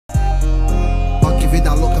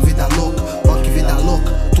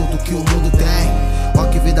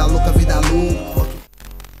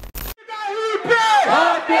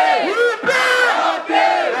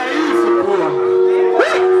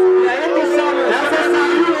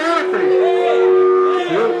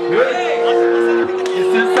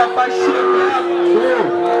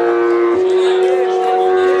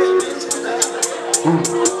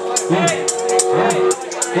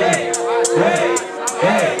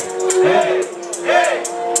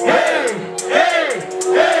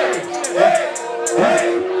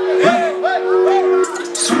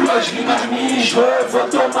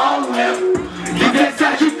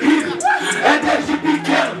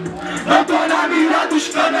mira dos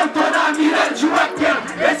canos, eu tô na mira de um aqueno.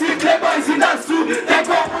 Esse playboyzinho da sul tem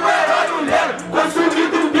como um herói o Lero.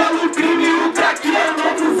 Consumido pelo crime, o crack é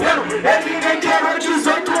novo vero. Ele nem quebrou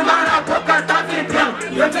 18, mas na boca tá vendendo.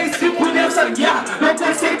 Eu venci por nessa guerra, meu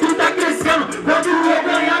conceito tá crescendo. Quando eu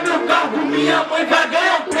ganhar meu carro, minha mãe vai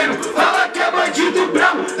ganhar um prêmio. Fala que é bandido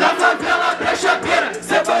bravo, na favela brecha-beira.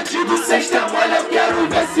 Cê bandido, sexta molha, eu quero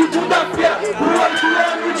ver segunda-feira. Com 8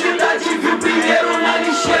 anos de idade, viu primeiro na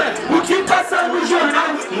lixeira. O que passa no jornal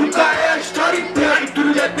nunca é a história inteira. E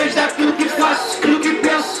tudo depende daquilo que faço, aquilo que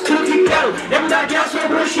penso, aquilo que quero. Lembro da guerra, sou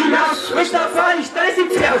broxilhaço, mas tá está esse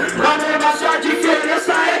ferro. A negócio, a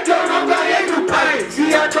diferença é que eu não ganhei do pai.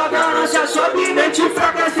 Se a tua ganância sobe, mente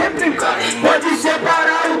fraca sempre cai. Pode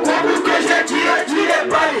separar o combo que hoje é dia de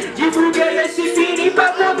repare. Divulguei esse fininho pra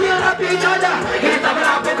comer na pegada. Ele tava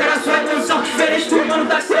na boca, era sua emoção, diferente do mano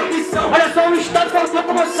da servição. Olha só o estado, faltou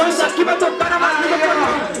comoção, isso aqui vai tocar na marinha.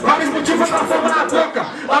 Vários motivos pra forma na boca,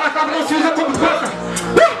 lá na casa não se usa como boca.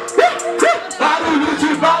 Barulho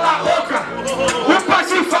de bala oca, o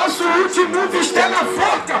passe falso, o último visté na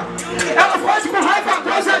foca. Ela foge com raiva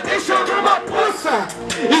grossa, deixando uma poça.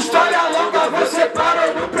 História longa, você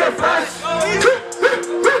parou no prefácio.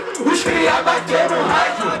 Os cria bater no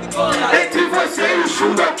rádio. Entre você e o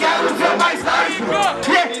chumbo eu quero ver mais rádio.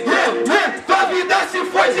 Tua vida se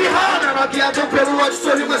foi de rana. Maquiadão pelo ódio,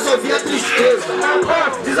 sorriu, mas só via tristeza.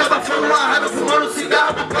 Desabafando uma raiva, fumando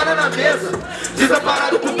cigarro, bocada na mesa.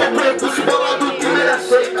 Desamparado com pouco recurso, bolado o time ele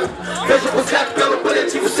aceita. Veja o certo pelo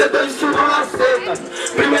coletivo, sedã isso não aceita.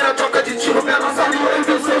 Primeira troca de tiro, minha nossa lua e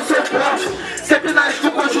venceu o seu poste. Sempre nasce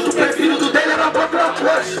do conjunto, prefiro do dele, era boca na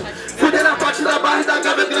coxa. Fudei na parte da barra e da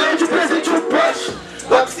gama, ganhou de presente um poste.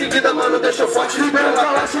 Logo em seguida, mano, deixou forte, liberou a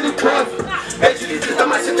classe de cofre. É de visita,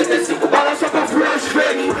 mais 75 balas só pra furar os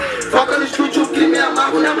fake. Foca no estúdio, crime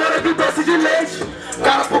amargo, namoro de doce de leite.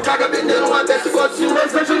 Cara por caga vendendo uma dessa igualzinho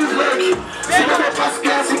Los Angeles Lake. Siga meu passo que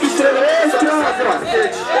é assim que estrela, só não fazer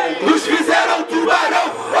macete. Nos fizeram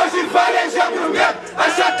tubarão, hoje farejando medo.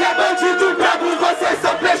 Acha que é bandido brabo, vocês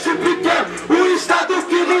são peixe pequeno. O estado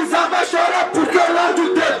que nos ama chora porque eu largo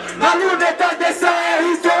o dedo. Na luneta dessa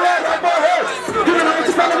R, seu herói morreu.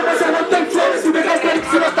 Primeiramente falando, você não tem flow. Se pegar querem que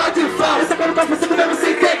se notar de fala. Esse quando tá pensando mesmo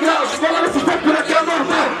sem integral. Escola nesses tempos por aqui é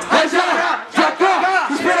normal. Aí já cá,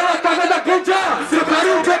 espera na casa da canja. Seu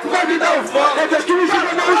carinho, o tempo vai me dar um foco. É Deus que me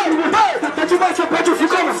joga no último. Tá demais, seu pé de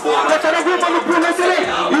ficar mais fora. Botaram algum mano pro meu serei.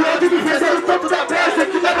 E o outro me fez o tanto da brecha.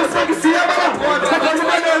 Que dá no sangue se ama na roda. Tá dando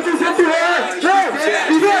uma não, 200 reais.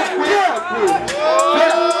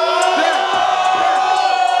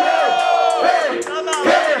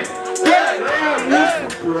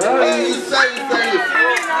 É isso aí, isso aí.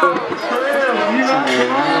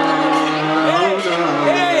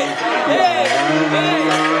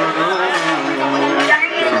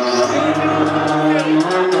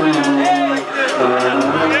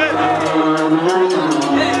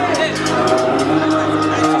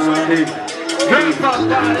 Vem pra cá,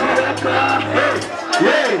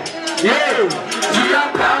 dia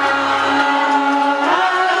pra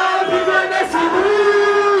viver nesse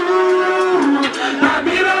mundo, na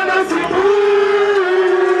mira nesse mundo,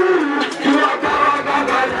 que o acaba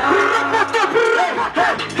gargalhar.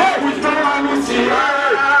 Os vão anunciar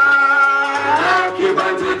que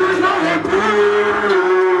bandidos não recuam,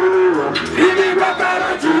 vivem com a cara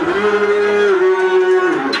de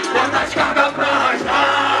bota as cargas pra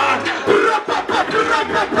arrastar.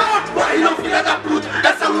 Corre não, filha da puta,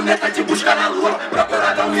 essa luneta te busca na lua.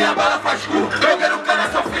 Procuradão, minha bala faz cu. Jogueiro cana,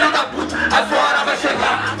 sou filha da puta. A sua hora vai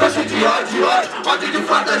chegar, tô cheio de ódio, ódio de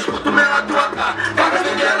farda, escuto melhor tua cara. Carga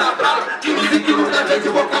vendendo a bala, que music luta, vem de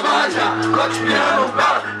boca barrajar. Lote piano,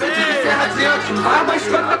 bala, vem de serra adiante. Arma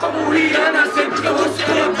escanta como Rihanna, sempre que eu vou se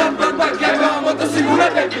cantando pra que meu amor, tô segura,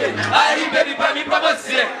 bebê. Aí, baby, pra mim, pra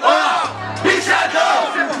você,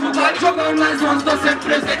 bichadão. Sempre jogando nas ondas, tô sempre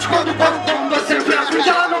presente. Quando como, tô sempre à frente,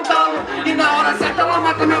 ela não tá. E na hora certa ela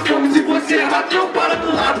mata minha fome. Se você errar, não para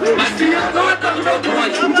do lado. Mas se eu não entrar no meu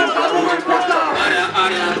bonde, o meu carro não importa. Área,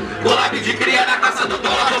 COLLAB de cria na caça do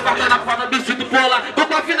dólar. Tô cortando a forma do cinto polar. Tô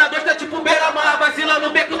com afinador, tá tipo beira-mar. Vacila no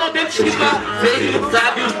beco, não tem que explicar. Cês não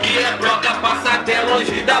sabem o que é broca, passa até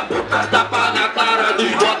longe da boca. Tapa na cara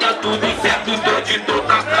dos bota, tudo certo, tô de toda.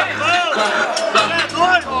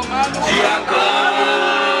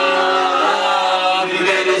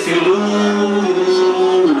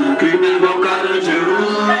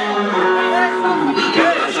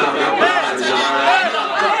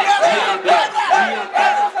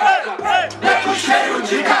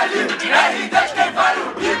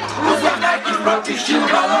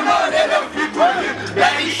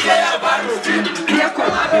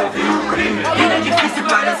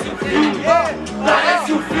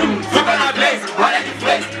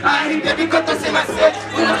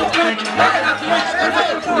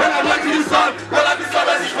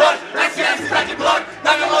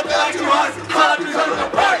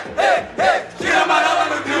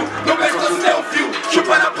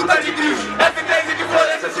 puta de Cris. F13 de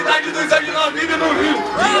Florença, cidade dos anjos, não vive no Rio.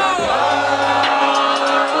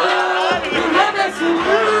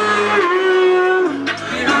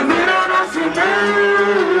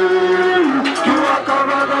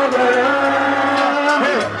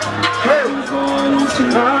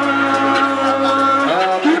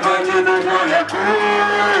 Que bandidos não recuam,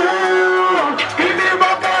 que me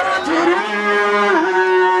botaram de rio.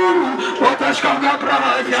 Outras cargas pra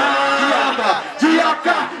radiar, de AK,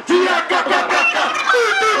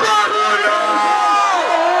 muito barulho!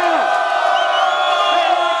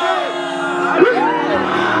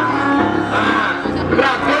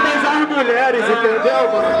 Pra todas as mulheres, entendeu,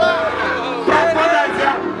 mano? Pra todas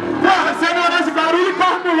as... Porra, você não faz barulho com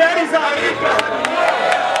as mulheres aí, cara!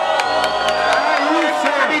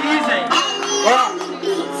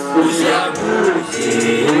 Use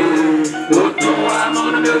abuse, botou a mão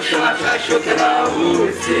no meu short, achou que era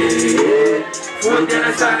use. Fudendo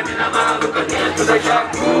essa mina maluca dentro da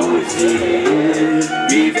jacuzzi.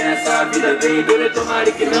 Vive essa vida bem doida,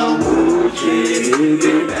 tomara que não mude.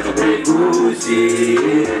 Bebendo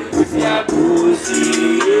preguze, use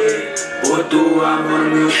abuse. Botou a mão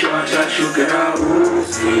no meu short, achou que era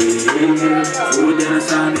use. Fudendo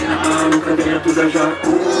essa mina maluca dentro da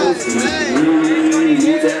jacuzzi.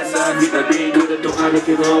 Vive essa vida bem doida, tomara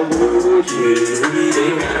que não mude.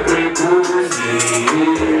 Bebendo preguze.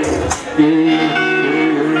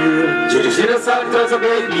 Dirigir essa trança,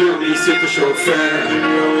 baby, eu me sinto chofer.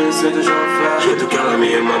 Jeito que ela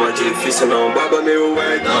me mama, difícil, não baba meu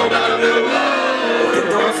egg, não baba meu egg.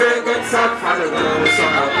 Então ofegante, safada, vamos só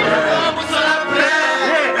na pré.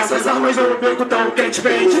 Essas armas no beco tão quente,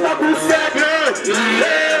 vendida por febre.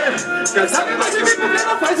 Quer saber mais de mim porque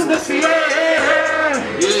não faz o dossiê.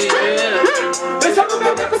 Deixa no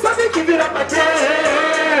meu beco, sabe que vira pra quê.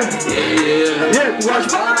 As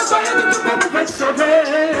balas na barriga do corpo vai te chover.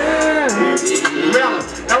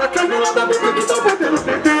 Ela quer me lá da boca que tão batendo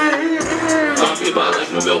PT. 9 balas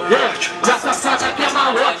no meu porte, essa saga que é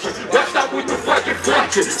malote. Gosta muito forte,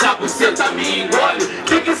 essa buceta me engole.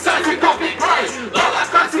 Big size com Big Boy, Lola,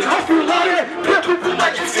 quase Ralph Lauren. Preto,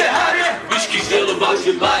 Puma de Ferrari, whisky, gelo,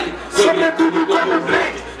 balde, baile. Sobretudo como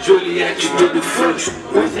Blade, Juliette, tudo frouxo.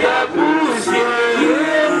 Use abuse,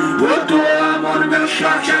 botou a mão no meu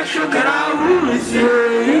short, achou que era use.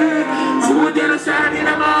 Fudendo essa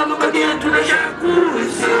mina maluca dentro da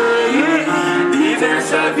jacuzzi. Vive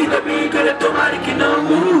essa vida bem cara, tomara que não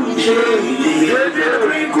mude. Bebendo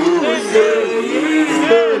preguze.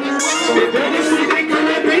 Bebendo esse drink, eu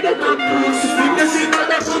lembrei da tua pulso. Fica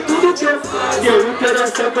sentada com tudo que eu faço. Eu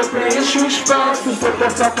interessa que eu preencho o espaço. Sou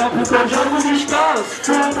porta-copo que eu jogo descalço.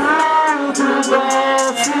 Tudo bom,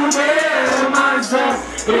 fumei mais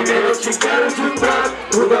um. Primeiro eu te quero de prato.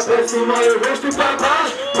 Ruga pra cima e o rosto pra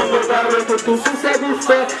baixo. Meu garoto, tu sossega o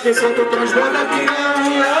fé. Enquanto transborda que não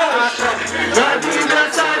acha. Na vida,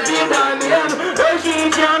 essa vida mesmo. Hoje em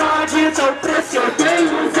dia não adianta o preço. Eu tenho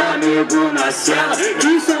uns amigos na cela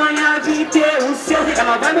que sonhava em ter o seu.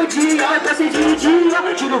 Ela vai no dia, tá sem de dia.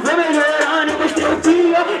 Tiro vou melhorando, eu mostrei o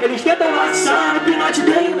dia. Eles tentam laçar no pinote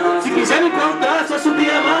dele. Se quiser me contar, só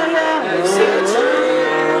subir amanhã.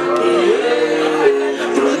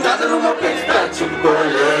 Grudada no meu peito, tá tipo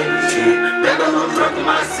colete. Pega no tronco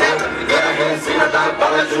uma seta, fica na resina da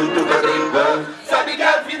bala junto com a drimbão. Sabe que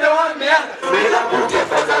a vida é uma merda, melhor por que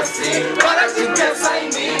faz assim. Para de pensar em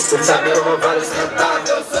mim, tu sabe eu não vale centavo.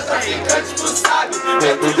 Eu sou traficante, tu sabe.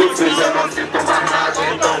 Dentro do freezer eu não sinto mais nada,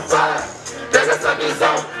 então para. Pega essa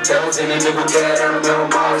visão, tem uns inimigos querendo meu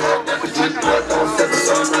mal. Dentro de tua, tão cedo,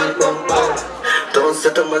 só não compara. Então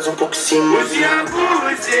senta mais um pouco em cima. Use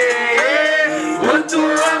abuse. Botou a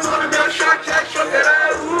mão no meu short, achou que era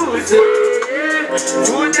use.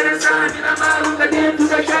 Fudendo essa mina maluca dentro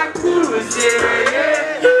da jacuzzi.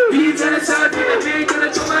 Vivendo essa vida bem que ela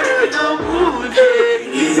tomara que não mude.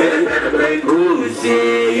 Bebendo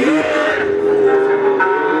preguze.